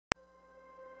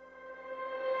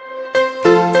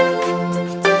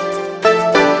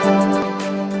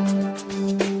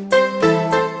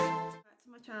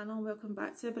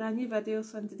back to a brand new video.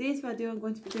 So in today's video I'm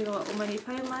going to be doing a little mini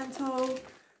Poundland haul.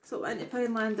 So I went to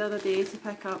Poundland the other day to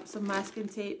pick up some masking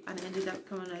tape and ended up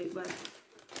coming out with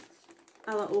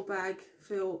a little bag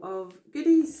full of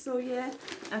goodies. So yeah,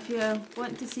 if you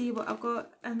want to see what I've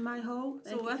got in my haul,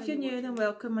 so if you're new then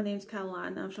welcome. My name's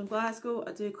Carolanne, I'm from Glasgow.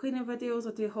 I do cleaning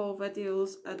videos, I do haul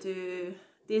videos, I do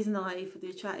days in the life, I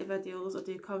do chatty videos, I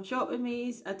do come shop with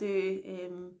me's, I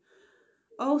do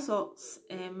all sorts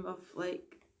of like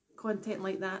content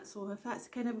like that. So if that's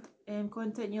the kind of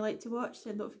content you like to watch,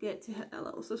 then don't forget to hit that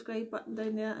little subscribe button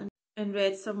down there and in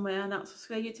red somewhere, and that'll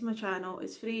subscribe you to my channel.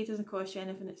 It's free, it doesn't cost you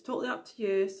anything, it's totally up to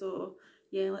you. So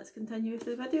yeah, let's continue with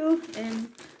the video.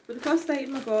 But the first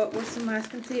item I got was some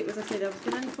masking tape, as I said I was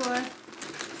going in for.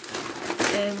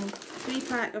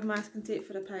 3-pack of masking tape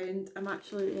for £1. I'm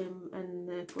actually in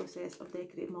the process of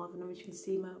decorating my living room. As you can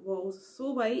see, my walls are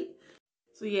so white.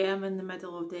 So yeah, I'm in the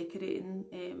middle of decorating.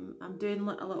 I'm doing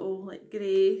like a little like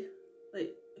grey,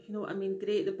 like, if you know what I mean,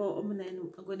 grey at the bottom, and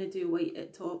then I'm going to do white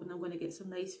at top, and I'm going to get some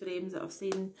nice frames that I've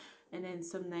seen, and then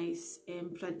some nice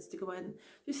prints to go in,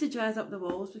 just to jazz up the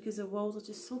walls, because the walls are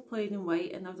just so plain and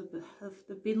white, and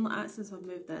they've been like that since I've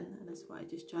moved in, and that's why I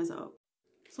just jazz it up.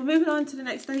 So moving on to the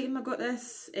next item, I got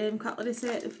this cutlery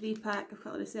set, the 3-pack of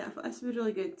cutlery set. I thought this would be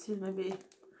really good to maybe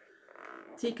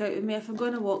take out with me if I'm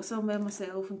going to walk somewhere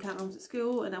myself and Callum's at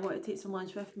school and I want to take some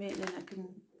lunch with me. Then I can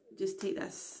just take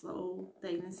this little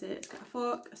dining set. It's got a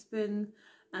fork, a spoon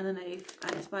and a knife,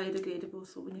 and it's biodegradable,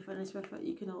 so when you finish with it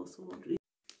you can also reuse.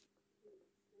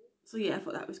 So yeah, I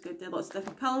thought that was good. There are lots of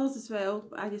different colours as well,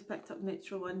 but I just picked up the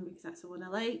neutral one because that's the one I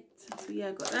liked. So yeah,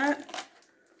 I got that.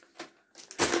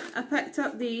 I picked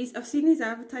up these. I've seen these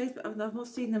advertised, but I've not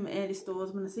seen them at any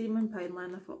stores. When I see them in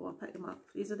Poundland, I thought, well, I'll pick them up.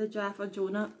 These are the Jaffa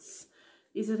Donuts.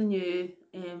 These are the new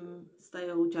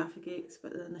style Jaffa cakes,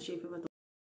 but they're in the shape of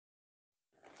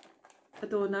a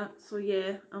donut. So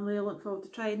yeah, I'm really looking forward to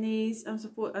trying these. I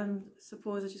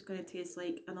suppose it's just going to taste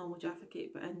like a normal Jaffa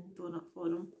cake, but in donut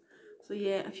form. So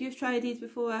yeah, if you've tried these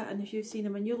before and if you've seen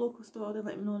them in your local store, then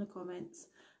let me know in the comments.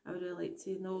 I would really like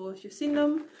to know if you've seen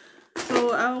them.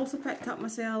 So I also picked up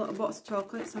myself a box of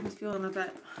chocolates. I was feeling a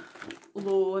bit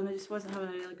low and I just wasn't having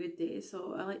a really good day,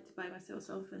 so I like to buy myself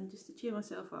something just to cheer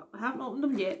myself up. I haven't opened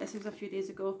them yet, this was a few days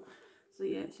ago. So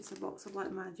yeah, it's just a box of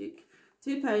Black Magic.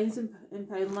 £2 in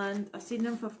Poundland. I've seen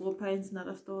them for £4 in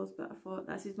other stores, but I thought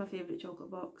this is my favourite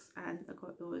chocolate box and I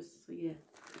got those. So yeah,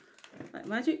 Black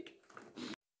Magic.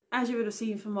 As you would have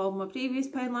seen from all my previous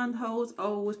Poundland hauls, I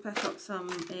always pick up some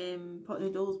pot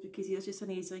noodles because they're just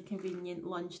an easy, convenient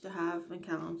lunch to have when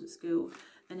Callum's at school,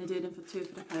 and I do them for 2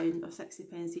 for £1 or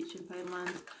 60p each in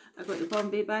Poundland. I got the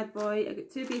Bombay Bad Boy, I got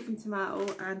 2 beef and tomato,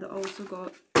 and I also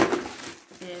got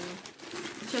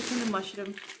chicken and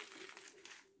mushroom.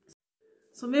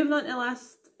 So moving on to the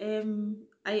last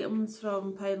items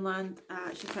from Poundland, I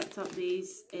actually picked up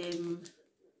these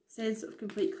Sensitive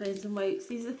Complete Cleansing Wipes.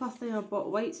 These are the first time I've bought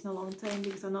wipes in a long time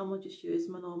because I normally just use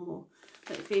my normal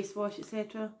like face wash,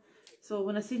 etc. So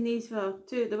when I seen these for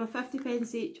they were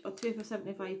 50p each or 2 for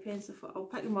 75p, I thought I'll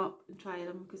pick them up and try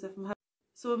them, because if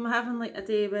I'm having like a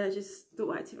day where I just don't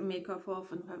want to take my makeup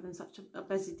off and I'm having such a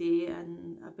busy day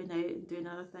and I've been out and doing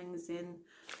other things, then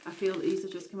I feel that these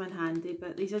will just come in handy.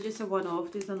 But these are just a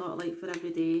one-off, these are not like for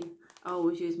every day. I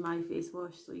always use my face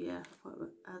wash, so yeah,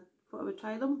 I thought I would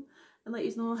try them and let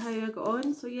you know how I got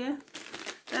on. So yeah,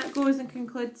 that goes and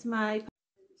concludes my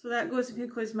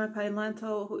Poundland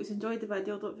haul. Hope you enjoyed the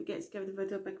video. Don't forget to give the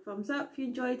video a big thumbs up if you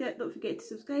enjoyed it. Don't forget to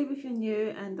subscribe if you're new,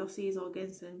 and I'll see you all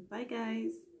again soon. Bye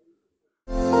guys.